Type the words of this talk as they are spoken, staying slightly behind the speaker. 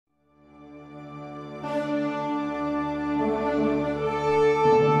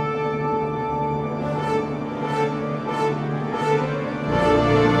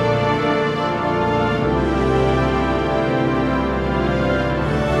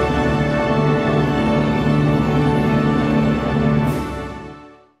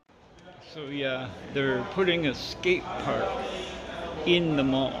putting a skate park in the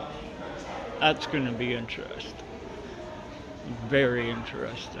mall. That's going to be interesting. Very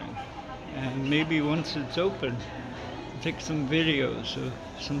interesting. And maybe once it's open, take some videos of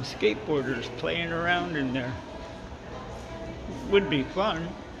some skateboarders playing around in there. Would be fun,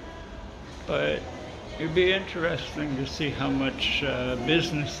 but it'd be interesting to see how much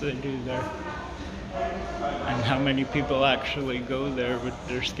business they do there and how many people actually go there with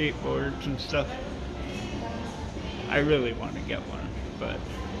their skateboards and stuff. I really want to get one, but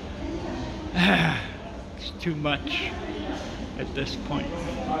it's too much at this point.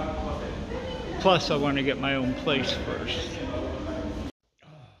 Plus, I want to get my own place first.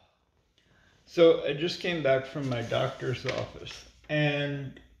 So I just came back from my doctor's office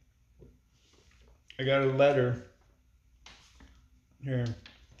and I got a letter here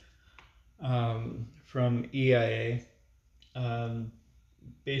from EIA,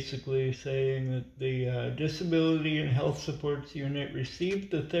 basically saying that the Disability and Health Supports Unit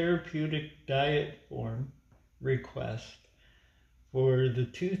received the therapeutic diet form request for the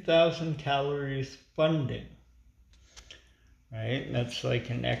 2,000 calories funding. Right? That's like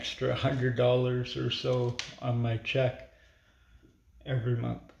an extra $100 or so on my check every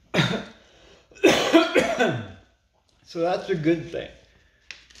month. So that's a good thing.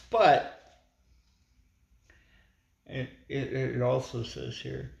 But it also says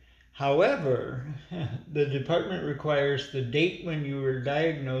here, however, the department requires the date when you were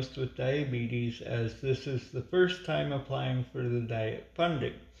diagnosed with diabetes, as this is the first time applying for the diet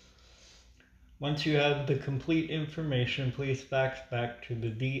funding. Once you have the complete information, please fax back to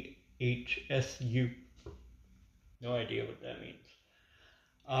the DHSU. No idea what that means.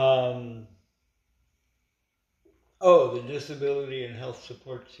 Oh, the Disability and Health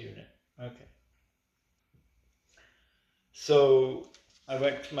Supports Unit. Okay. So I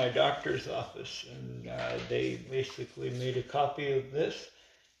went to my doctor's office and they basically made a copy of this,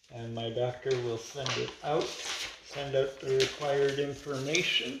 and my doctor will send out the required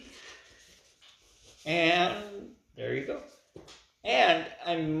information. And there you go. And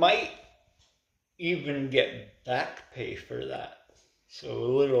I might even get back pay for that. So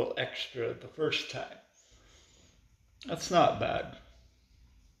a little extra the first time. That's not bad.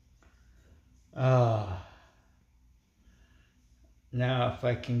 Now, if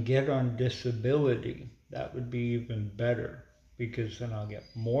I can get on disability, that would be even better, because then I'll get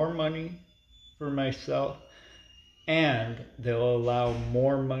more money for myself and they'll allow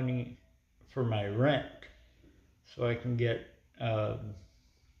more money for my rent. So I can get a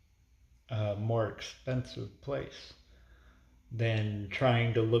more expensive place than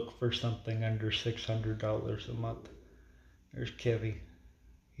trying to look for something under $600 a month. There's Kevy.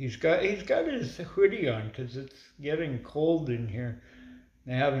 He's got his hoodie on because it's getting cold in here.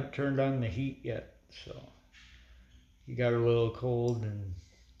 They haven't turned on the heat yet, so he got a little cold and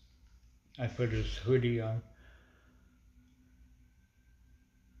I put his hoodie on.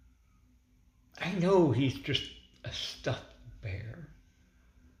 I know he's just a stuffed bear,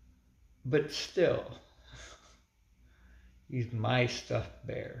 but still, he's my stuffed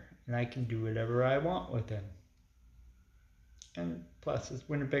bear and I can do whatever I want with him. And plus, it's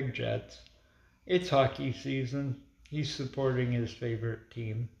Winnipeg Jets. It's hockey season. He's supporting his favorite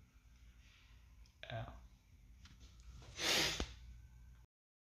team. Yeah.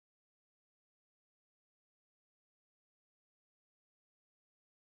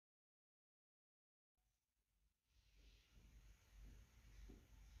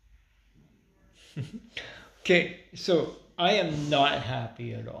 Okay, so I am not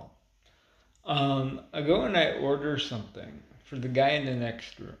happy at all. I go and I order something for the guy in the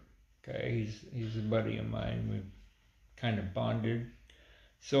next room. Okay, he's a buddy of mine. We've kind of bonded.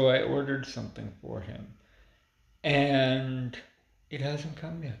 So I ordered something for him. And it hasn't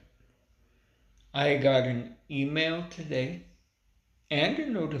come yet. I got an email today and a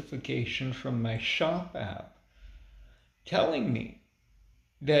notification from my shop app telling me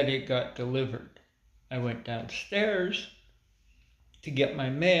that it got delivered. I went downstairs to get my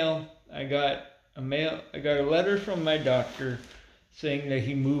mail. I got a letter from my doctor saying that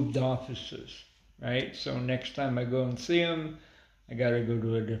he moved offices, right? So next time I go and see him, I gotta go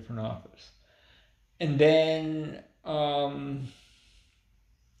to a different office. And then, and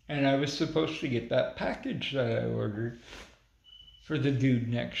I was supposed to get that package that I ordered for the dude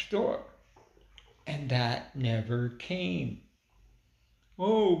next door. And that never came.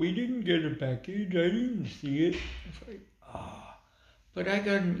 Oh, we didn't get a package. I didn't see it. It's like, But I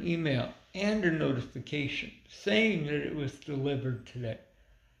got an email and a notification saying that it was delivered today,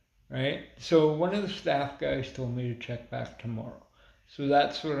 right? So one of the staff guys told me to check back tomorrow. So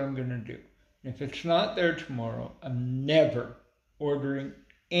that's what I'm going to do. And if it's not there tomorrow, I'm never ordering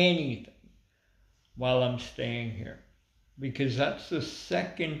anything while I'm staying here. Because that's the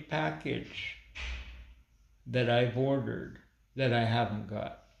second package that I've ordered that I haven't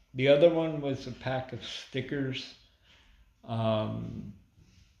got. The other one was a pack of stickers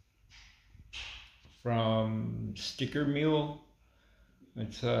from Sticker Mule.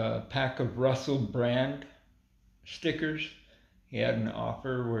 It's a pack of Russell Brand stickers. He had an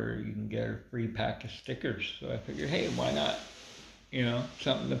offer where you can get a free pack of stickers. So I figured, hey, why not? You know,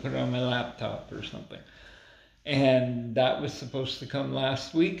 something to put on my laptop or something. And that was supposed to come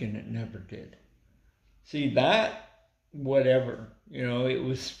last week and it never did. See, that, whatever, you know, it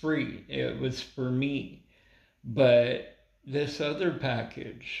was free. It was for me. But this other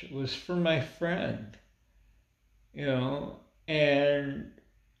package was for my friend, you know, and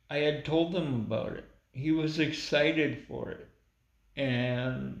I had told him about it. He was excited for it,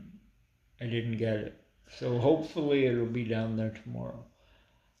 and I didn't get it. So hopefully it'll be down there tomorrow.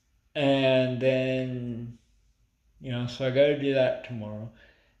 And then, you know, so I got to do that tomorrow.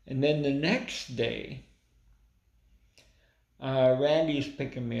 And then the next day, Randy's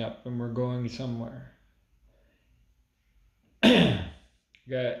picking me up and we're going somewhere.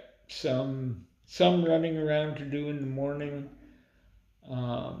 Got some running around to do in the morning.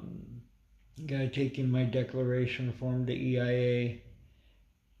 Gotta take in my declaration form to EIA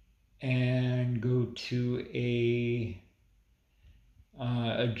and go to a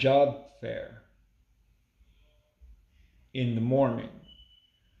job fair in the morning.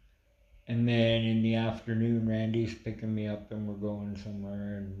 And then in the afternoon, Randy's picking me up and we're going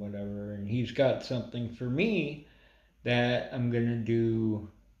somewhere and whatever. And he's got something for me that I'm gonna do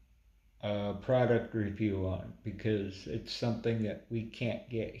a product review on because it's something that we can't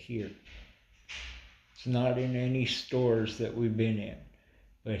get here. It's not in any stores that we've been in,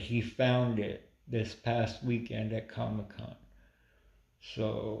 but he found it this past weekend at Comic-Con.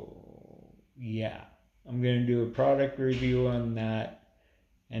 So yeah, I'm gonna do a product review on that,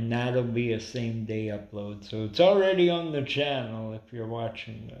 and that'll be a same day upload. So it's already on the channel if you're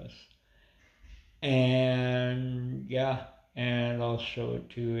watching this. And yeah, and I'll show it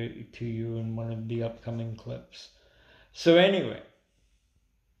to you in one of the upcoming clips. So anyway,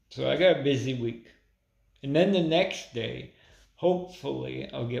 so I got a busy week. And then the next day, hopefully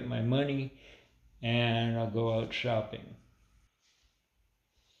I'll get my money and I'll go out shopping.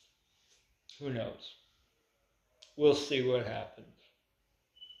 Who knows? We'll see what happens.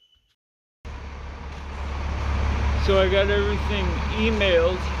 So I got everything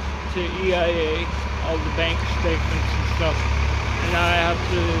emailed to EIA, all the bank statements and stuff. And now I have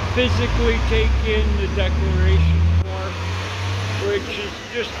to physically take in the declaration form, which is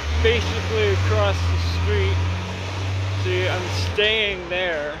just basically across the street. See, I'm staying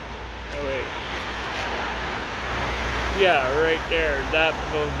there. Oh wait. Yeah, right there, that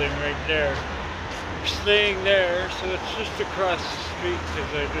building right there. I'm staying there, so it's just across the street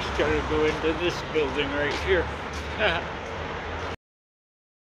because I just gotta go into this building right here.